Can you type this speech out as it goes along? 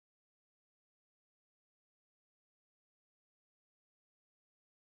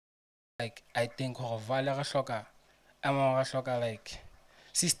Like I think Vaal ga hloka like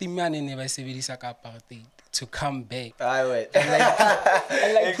system yane ne ba sebedisa ka apartheid to come back. I wait.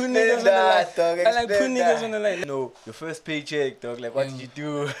 I like put niggas on the line. I like put niggas on the line. No, your first paycheck, dog. Like, what did you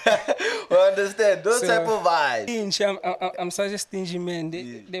do? Well, understand those type of vibes. I'm such a stingy man.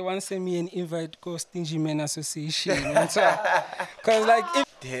 They once sent me an invite to Stingy Man Association. Cause like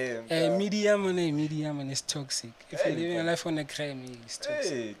if media money is toxic. If you're living a life on a crime, it's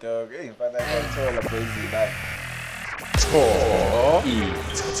toxic. Hey, dog. Hey, but that's all a crazy life.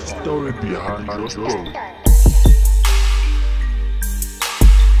 Story behind your story.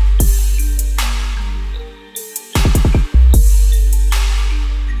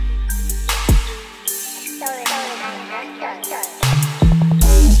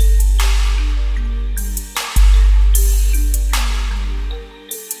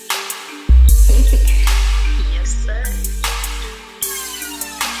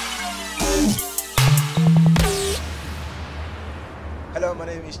 Hello, my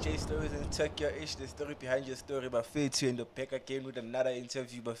name is Jay Stories and Turkey-ish, the story behind your story. Buffet to end up back again with another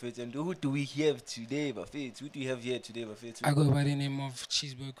interview, Buffet. And who do we have today, Buffet? Who do we have here today, Buffet? I go by the name of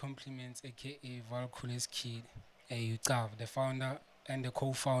Cheeseboy Compliments, aka Vaal Coolest Kid, the founder and the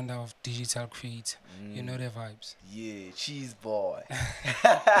co-founder of Digital Create. You know the vibes. Yeah, Cheeseboy.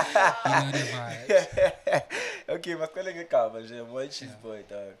 You know the vibes. Okay, my colleague cover, why Cheeseboy,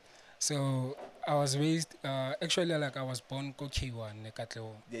 dog? So I was raised, actually like I was born in K1,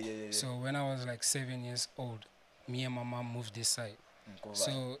 Nekatlewo. Yeah. So when I was like 7 years old, me and my mom moved this side.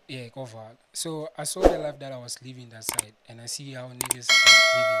 So yeah, Vaal. So I saw the life that I was living that side, and I see how niggas like,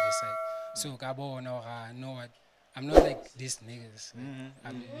 living this side. So Gabo, no, I know what. I'm not like these niggas.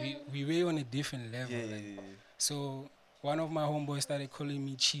 We were on a different level. So one of my homeboys started calling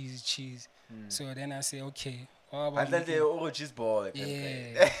me cheese. So then I say, okay. And then they all Cheeseboy.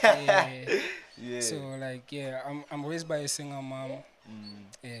 Yeah. So like I'm raised by a single mom.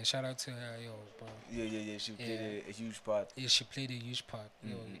 Yeah, shout out to her, yo, bro. Yeah. She played a huge part. Yeah, she played a huge part.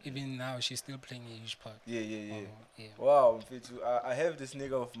 Yo, even now she's still playing a huge part. Yeah. Wow, I have this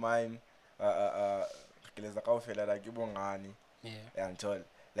nigga of mine.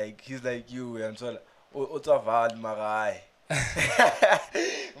 Like he's like you and so Vaal Marai.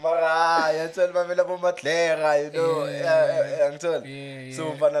 Marai, and so you know,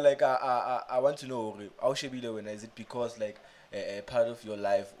 so like I want to know how she be when is it because like a part of your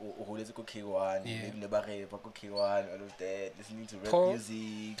life or let's go K1, maybe never K1, all of that, listening to rap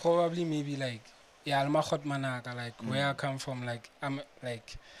music. Probably maybe like Almachot Manaka, like where I come from, like I'm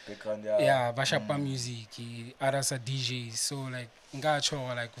like Bashapa music, others are DJs, so like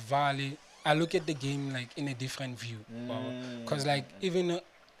Ngacho, like Vaal. I look at the game like in a different view, cause like even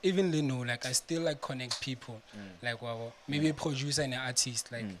they know like I still like connect people, like maybe a producer and an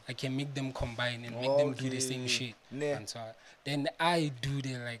artist, like I can make them combine and make them do the same shit, and so then I do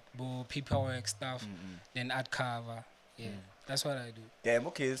the like paperwork stuff, then art cover, that's what I do. Damn,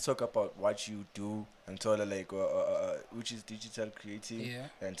 okay, let's talk about what you do and sort of like which is digital creative,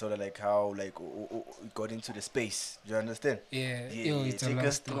 and sort of like how like you got into the space. Do you understand? It's take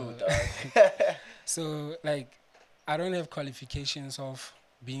us through. So like I don't have qualifications of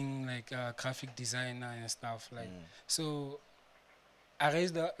being like a graphic designer and stuff like so I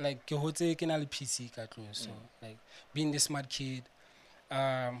raised like PC so like being the smart kid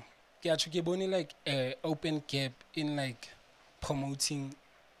like open gap in like promoting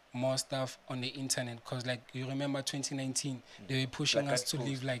more stuff on the internet, cause like you remember 2019 they were pushing us to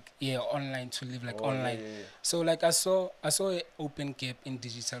live like online, to live like online. So like I saw an open gap in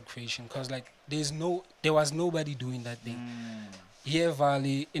digital creation, cause like there was nobody doing that thing. Here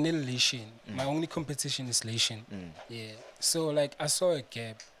Vaal in elation, my only competition is elation. So like I saw a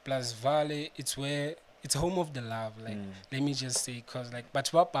gap. Plus Vaal, it's home of the love. Like let me just say, cause like but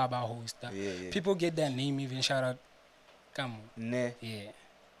what Baba host people get their name even shout out. Come on.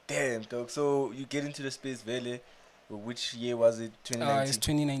 Damn, dog. So you get into the space, Vele. Which year was it? 2019. It's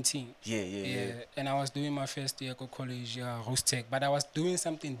 2019. Yeah. And I was doing my first year at college, Tech, but I was doing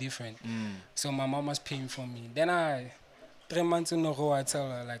something different. So my mom was paying for me. Then 3 months in a row, I tell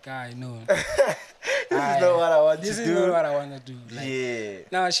her like, I know. This is not what I want to do. This is not what I want to do.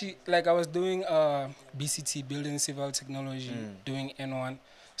 Like, Now she like I was doing BCT, building civil technology, doing N1.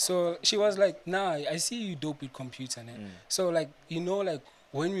 So she was like, nah, I see you dope with computer. So like, you know, like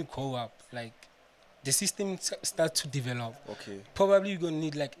when we grow up, like the system starts to develop. Probably you're going to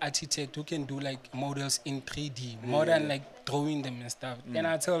need like architect who can do like models in 3D, more than like drawing them and stuff. Then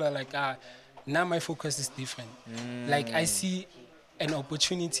I tell her like, now my focus is different. Like I see an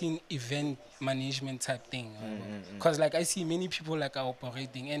opportunity in event management type thing. Because like I see many people like are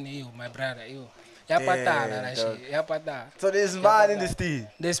operating, and yo, my brother, yo. So there's money in this thing.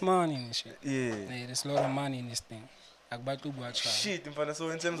 There's money in this shit. Yeah. There's a lot of money in this thing. Shit, so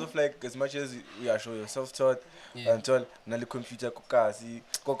in terms of like as much as we are sure you're self-taught and all, nali computer kokasi,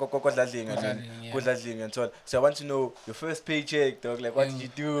 and all. So I want to know your first paycheck, dog. Like what did you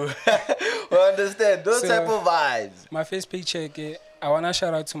do? We understand those type of vibes. My first paycheck, I wanna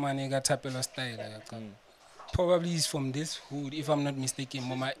shout out to my nigga Tapelo Style. Probably he's from this hood, if I'm not mistaken.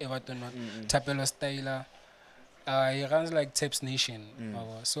 Mama Everton, Tapelo Style. He runs like Taps Nation.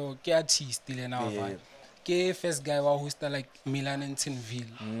 So KRT still in our van. Ke first guy who started like Milan and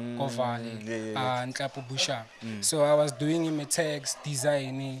Tinville, Vaal, and Klapo Busha. So I was doing him a tags,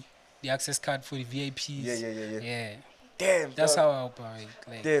 designing the access card for the VIPs. Yeah. Damn. That's how I operate.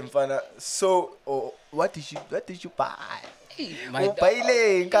 Like, damn, fana. So, what did you buy? My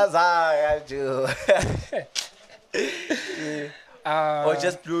or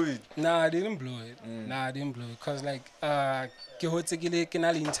just blew it? Nah, I didn't blow it. Cause like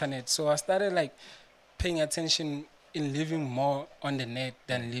internet. So I started like paying attention in living more on the net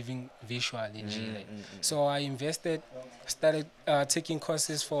than living visually. So I invested, started taking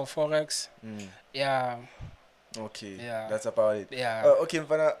courses for Forex. Yeah. Okay. Yeah. That's about it. Yeah. Okay,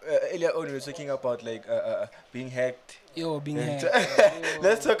 Mfana, earlier on we were talking about like being hacked. Being hacked.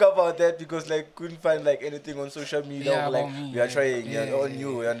 Let's talk about that because like couldn't find like anything on social media. Yeah, like me, we are trying on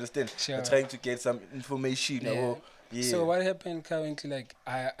you, understand? Sure. We're trying to get some information. So what happened currently, like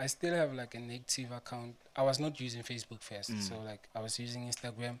I still have like an active account. I was not using Facebook first, so like I was using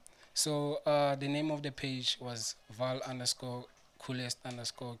Instagram. So the name of the page was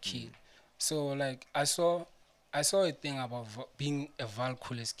Vaal_coolest_kid. So like I saw a thing about being a Vaal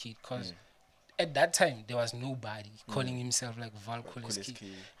coolest kid, because at that time there was nobody calling himself like Vaal coolest kid.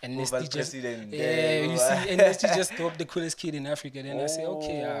 And Nesty just and Nesty just dropped the coolest kid in Africa. Then I say,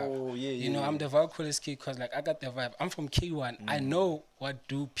 okay, you know, I'm the Vaal coolest kid because like I got the vibe. I'm from K1. I know what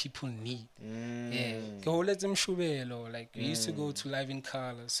do people need. Like we used to go to live in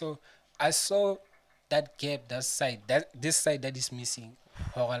color. So I saw that gap, this side that is missing.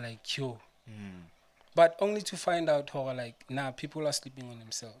 Or like yo. But only to find out how like people are sleeping on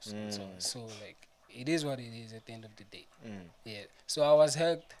themselves. So like it is what it is at the end of the day. Yeah. So I was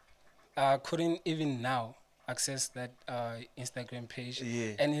hacked. I couldn't even now access that Instagram page.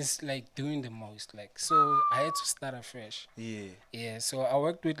 And it's like doing the most. Like so I had to start afresh. Yeah. So I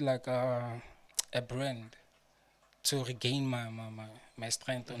worked with like a brand to regain my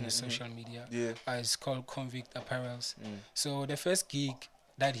strength on the social media. It's called Convict Apparels. So the first gig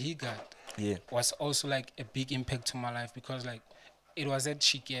that he got was also like a big impact to my life because like it was at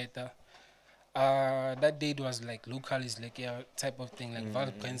Shiketa. That date was like local is like type of thing, like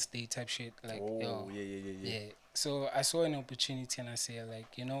Valentine's Day type shit. Like So I saw an opportunity and I said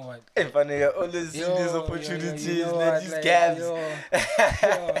like, you know what? If I always see these opportunities, these gaps.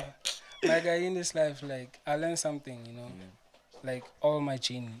 Like in this life, like I learned something, you know, like all my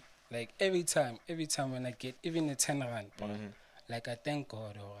journey, like every time when I get even a 10 rand, like I thank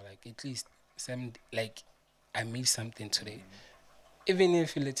God, or like at least some like I made something today, even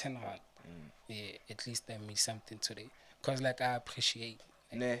if it's 10 rand, at least I made something today, cause like I appreciate,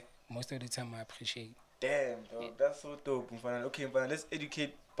 like, most of the time I appreciate. Damn, dog, that's so dope. Okay, let's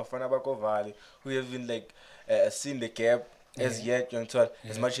educate Bafana Bako Vaal who haven't like seen the gap. As yet,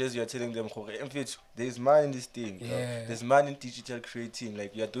 as much as you're telling them, in fact, there's man in this thing. There's man in digital creating.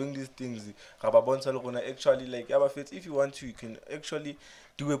 Like, you're doing these things. Actually, like, if you want to, you can actually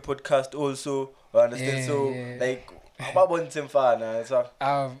do a podcast also. Understand?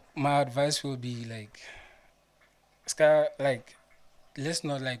 My advice will be like, let's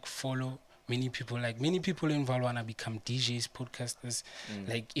not like follow many people. Like many people in Vaal wanna become DJs, podcasters,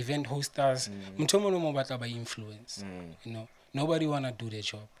 like event hosters. Influence. You know, nobody wanna do their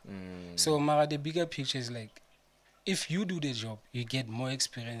job. So the bigger picture is like, if you do the job, you get more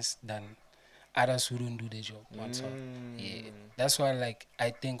experience than others who don't do the job. That's why like I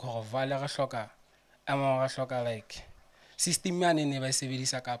think like system man never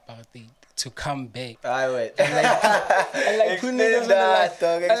apartheid to come back. And like put niggas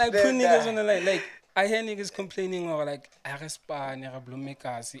on the line. Like I hear niggas complaining or like Arespa,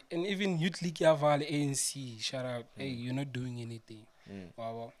 and even Youth League Vaal ANC, shout out, hey, you're not doing anything.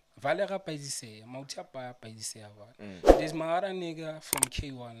 Wow. Valera Paisise, Mautiapa Paisise. There's my other nigga from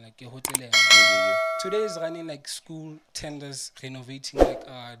K1, like a hotel. Today is running like school tenders, renovating like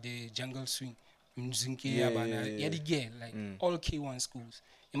the jungle swing. Like all K1 schools.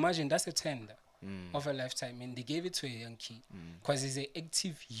 Imagine that's a tender. of a lifetime, and they gave it to a young kid because he's an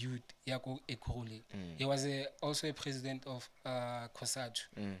active youth. Yako Ekurule. He was also a president of COSATU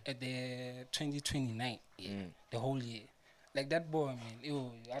at the 2029, the whole year. Like that boy, man.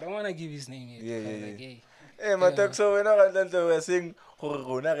 Ew, I don't want to give his name yet. Like, hey, Matak, so we're saying,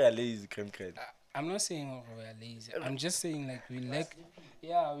 lazy, I'm not saying we are lazy. I'm just saying like we lack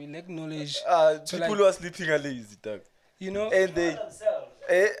knowledge. People who are sleeping are lazy, dog. You know? And they,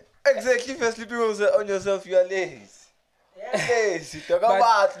 exactly, if you're sleeping on yourself, you are lazy. Lazy, dog.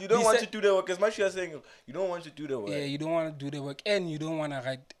 You don't want to do the work. As much as you're saying, you don't want to do the work. Yeah, you don't want to do the work, and you don't want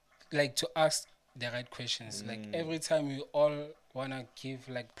to to ask the right questions. Like every time you all wanna give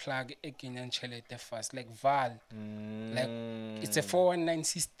plug a Kenyan chile the first, like Vaal, like it's a 419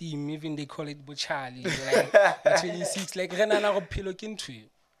 system. Even they call it Buchali, like 26, like Renana Pilo Kintu,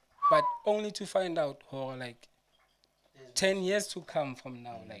 but only to find out how 10 years to come from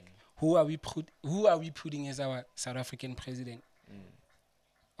now, who are we putting as our South African president?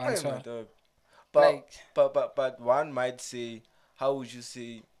 But one might say, how would you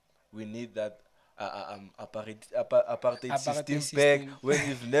say we need that apartheid system back when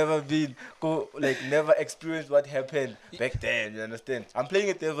you've never been never experienced what happened back then? You understand? I'm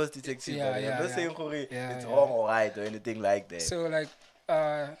playing a devil's detective. I'm not saying it's wrong or right or anything like that. So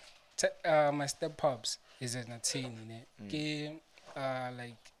my step pops is a team,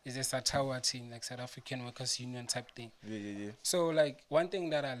 is a Satawa team, like South African Workers Union type thing. Yeah. So one thing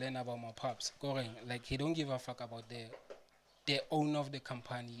that I learned about my pops, he don't give a fuck about the owner of the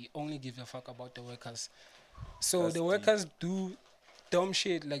company. He only give a fuck about the workers. So the workers do dumb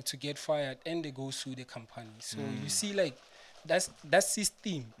shit to get fired, and they go sue the company. So you see that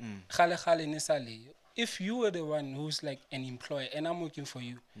system. If you were the one who's an employer and I'm working for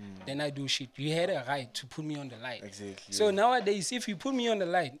you, then I do shit. You had a right to put me on the line. Exactly. So nowadays, if you put me on the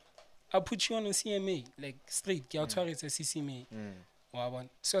line, I'll put you on a CMA, straight. It's a CCMA.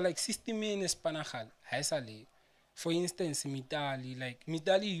 So system in Espanajal, for instance,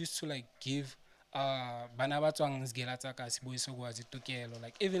 Mitali used to give Banabatwang's Gelataka Siboisogwazi Tokelo,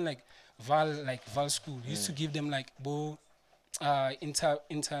 even Vaal school used to give them inter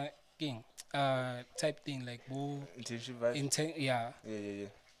game type thing internship yeah.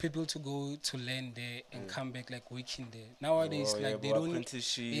 People to go to learn there and come back working there. Nowadays they don't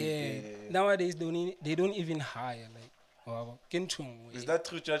nowadays they don't even hire Is that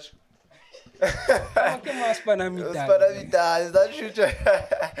true, Church? Is that true, Church?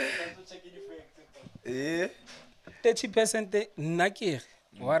 30% nakir.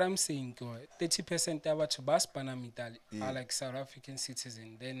 What I'm saying, 30% of what Baspanamital are South African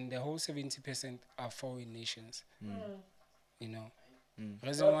citizens. Then the whole 70% are foreign nations. You know.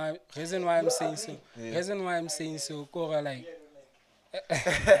 Reason why I'm saying so. Reason why I'm saying so. Cora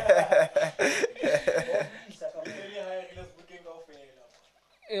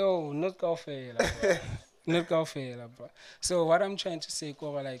Yo, not coffee. Not coffee, bro. So what I'm trying to say,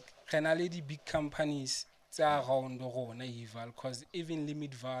 Cora the big companies around the Vaal, because even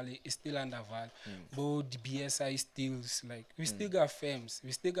Limit Valley is still under Vaal. But the BSI still we still got firms,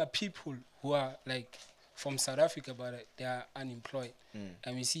 we still got people who are from South Africa, but they are unemployed,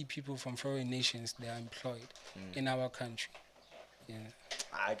 and we see people from foreign nations, they are employed in our country. Yeah.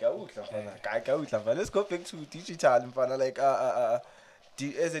 Let's go back to digital.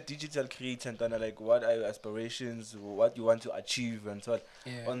 As a digital creator, what are your aspirations? What you want to achieve and so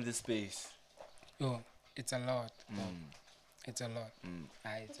on this space? Oh. It's a lot. It's a lot.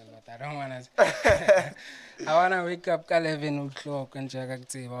 It's a lot. I don't want to. I want to wake up at 11 o'clock and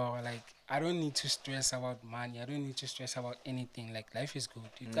I don't need to stress about money. I don't need to stress about anything. Life is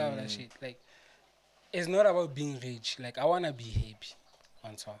good. You got all that shit. It's not about being rich. I want to be happy.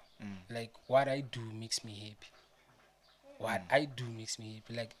 What I do makes me happy. What I do makes me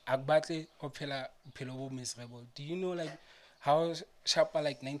happy. Agbate opela miserable. Do you know how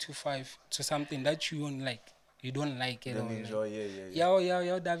sharper 9 to 5 to something that you don't like? You don't like it. Don't enjoy,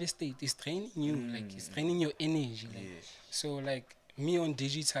 yeah. Devastate. It's training you. It's training your energy. So me on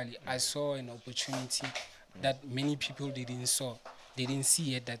digitally, I saw an opportunity that many people didn't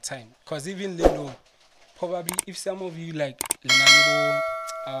see at that time. Cause even probably if some of you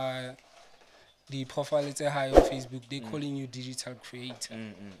the profile is high on Facebook, they're calling you digital creator.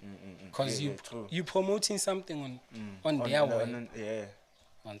 Because you promoting something on their web.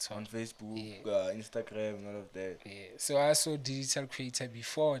 On Facebook, Instagram, and all of that. Yeah. So I saw digital creator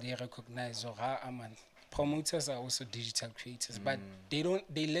before they recognize promoters are also digital creators, but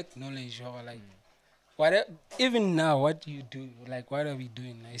they lack knowledge or even now what do you do? What are we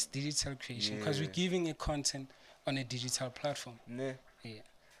doing? It's digital creation because we're giving a content on a digital platform. Yeah.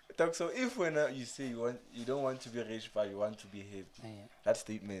 Talk, so if when you say you don't want to be rich but you want to be happy, that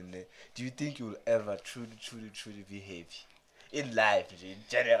statement, do you think you'll ever truly be happy in life in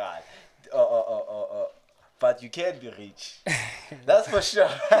general? But you can be rich. That's for sure.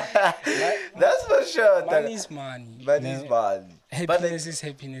 That's for sure. Money is money. Money is money. Happiness is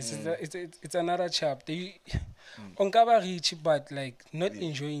happiness. It's another chapter. Unkaba rich, but like not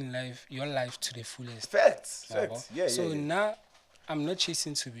enjoying life, your life to the fullest. Facts. Yeah. So now I'm not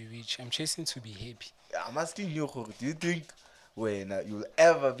chasing to be rich. I'm chasing to be happy. I'm asking you, do you think when you'll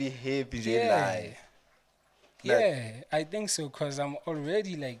ever be happy in life? Yeah, I think so, because I'm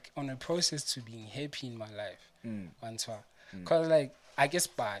already like on a process to being happy in my life. Because like I get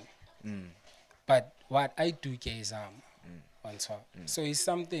bad, but what I do is so it's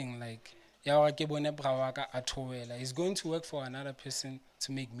something like he's going to work for another person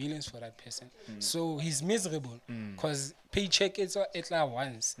to make millions for that person. So he's miserable because paycheck is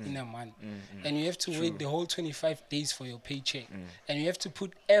once in a month, and you have to wait the whole 25 days for your paycheck, and you have to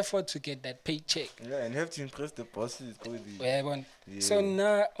put effort to get that paycheck. Yeah, and you have to impress the bosses. So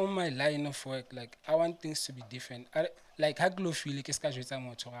now on my line of work, like I want things to be different. Like you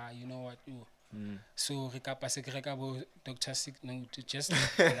know what you. So Dr. Sick to just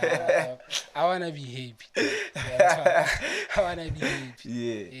I wanna be happy. I wanna be happy.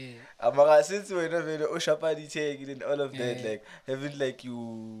 Yeah. Since we're not very Oshapadi take and all of that, like having like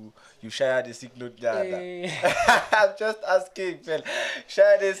you share the sick note. I'm just asking, fell.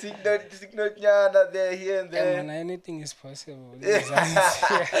 Share the sick note there, here and there. And anything is possible. Let's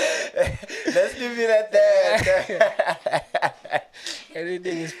leave it at that.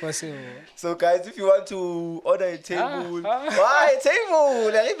 Anything is possible. So guys, if you want to order a table, why a table?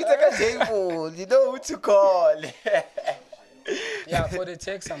 Let me take a table. You know who to call. Yeah, for the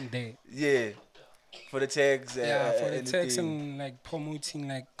text I'm there. Yeah, for the tags. For the text and like promoting,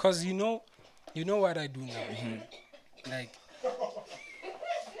 like, cause you know what I do now. Like,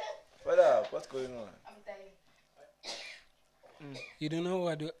 what up? What's going on? You don't know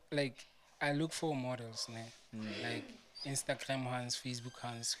what like I look for models, man. Like Instagram hands, Facebook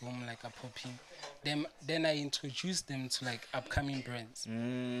hands, whom like are popping. Then I introduce them to like upcoming brands.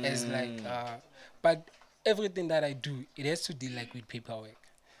 As like but everything that I do, it has to deal like with paperwork.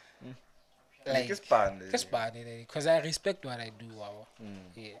 Like it's bad because I respect what I do. Wow.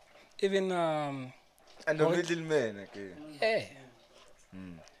 Yeah. Even and the middleman, okay. Yeah.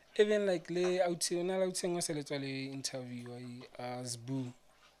 Even like le interview Zbu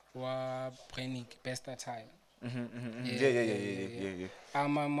wa Brenik best time. Yeah.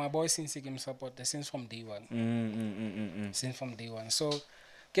 My boy since he came support since from day one. Since from day one. So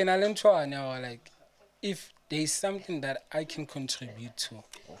can I learn to now like if there is something that I can contribute to,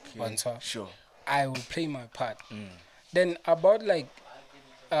 sure, I will play my part. Then about like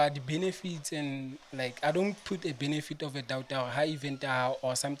the benefits and like I don't put a benefit of a doubt or high event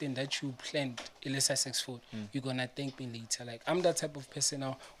or something that you planned is successful. You're gonna thank me later. Like I'm that type of person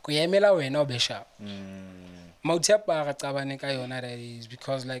now. Is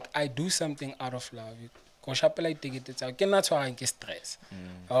because like I do something out of love. Go shop like take it out. Cannot get stress.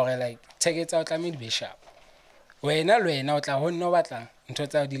 Or like take it out. I mean be sharp. When I learn out la no batla into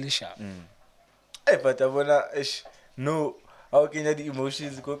the sharp. But I wanna no. How can the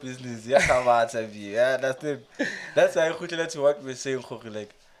emotions go business? Yeah, that's why I to what we're saying.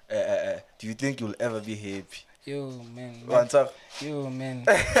 Like, do you think you'll ever be happy? Yo, man. Yo, man.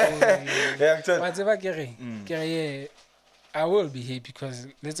 Whatever, I will be happy because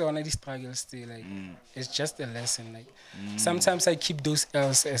let's honor the struggle still. Like, it's just a lesson. Like, sometimes I keep those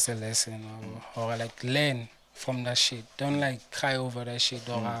L's as a lesson or like learn from that shit. Don't like cry over that shit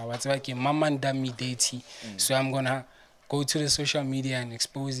or whatever. Mama and me dating, so I'm gonna go to the social media and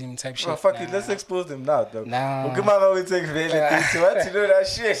expose him type shit. Oh, fuck it, let's expose them now, dog. Nah. Okay, mama will take validity. So what to do that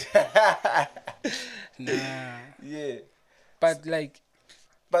shit? Yeah. But like,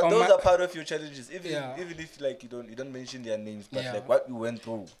 but those are part of your challenges. Even if like you don't mention their names, but like what you went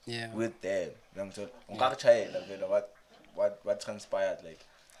through with them. What transpired like?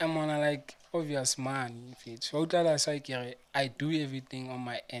 I'm on a like obvious man. So I do everything on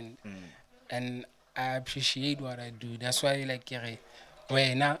my end, and I appreciate what I do. That's why like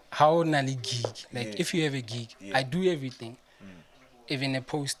how nali gig. Like if you have a gig, I do everything. Even a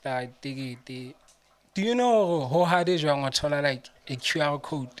poster, I take it. Do you know how hard it is to like a QR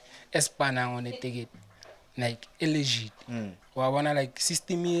code espanang on a ticket? Like illegit. Or I wanna like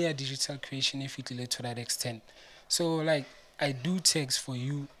system digital creation if it to that extent. So like I do text for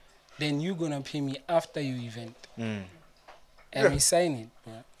you, then you gonna pay me after your event. And we sign it,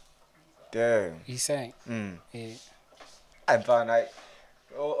 bro. Damn. He sang. I'm fine.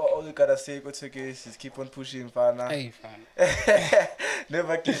 all you gotta say, go take it, is keep on pushing, fana. Hey, fam.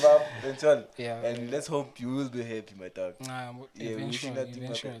 Never give up, until. Yeah. And let's hope you will be happy, my dog. Nah, Yeah, we wish you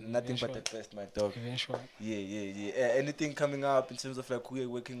nothing but the best, my dog. Eventually. Yeah. Anything coming up in terms of like who you're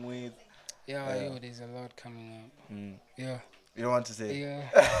working with? Yeah, there's a lot coming up. Yeah. You don't want to say?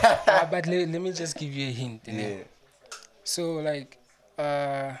 Yeah. But let me just give you a hint. Yeah. So like,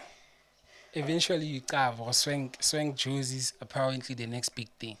 eventually you have or swank jerseys apparently the next big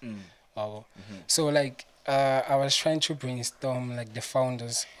thing. So like, I was trying to brainstorm like the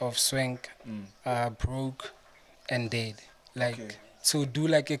founders of Swank, Broke and Dead, like to do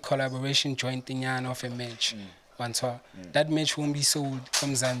like a collaboration joint thing of a match. That match won't be sold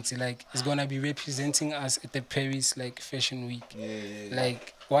from Zanti, like it's gonna be representing us at the Paris like fashion week.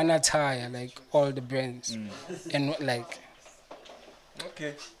 Like one attire, like all the brands, and like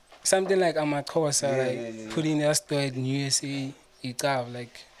something like Amakosa, like putting their store in USA,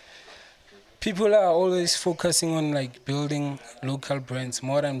 like people are always focusing on like building local brands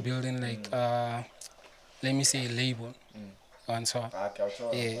more than building like let me say a label.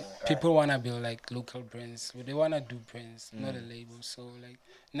 People wanna build like local brands. They wanna do brands, not a label. So like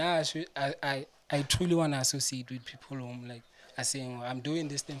now I truly wanna associate with people who like are saying, well, I'm doing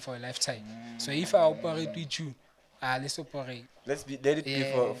this thing for a lifetime. So if I operate with you, let's operate. Let it be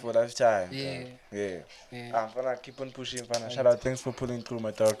for lifetime. Yeah. I'm gonna keep on pushing. Shout out, thanks for pulling through,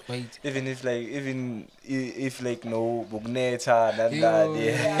 my dog. Even if no Bugneta and that.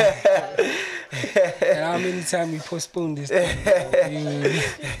 And how many times we postpone this thing?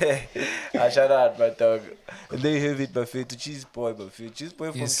 Shout out, my dog. And they have it buffet to Cheeseboy buffet.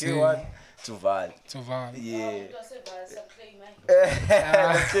 Cheeseboy from K1 to Vaal. Yeah.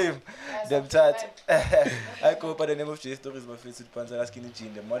 Them tat. I go by the name of J Stories buffet to Panzera Skinny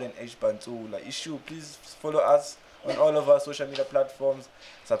Jean, the modern age Pantula issue. Please follow us on all of our social media platforms.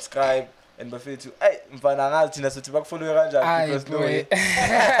 Subscribe. And buffet to follow your because no way.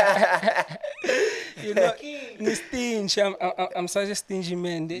 You know, stingy. I'm such a stingy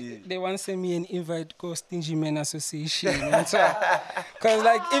man. They want to send me an invite go Stingy Men Association. Because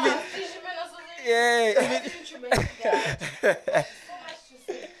like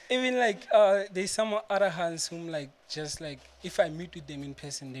even like there's some other hands whom like just like if I meet with them in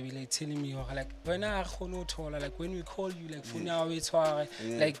person they will like telling me like when we call you like phone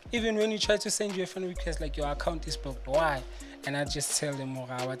like even when you try to send you a friend request like your account is blocked. Why? And I just tell them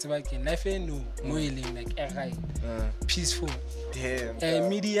whatever I can. Life ain't no moiling like peaceful.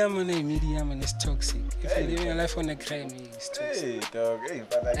 Medium and it's toxic. If you're living your life on a crime, it's toxic. Hey dog,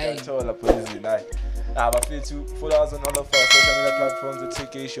 I told la police night. But feel to follow us on all of our social media platforms. The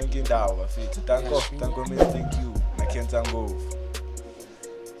take a shunking down. Thank you. I can't go.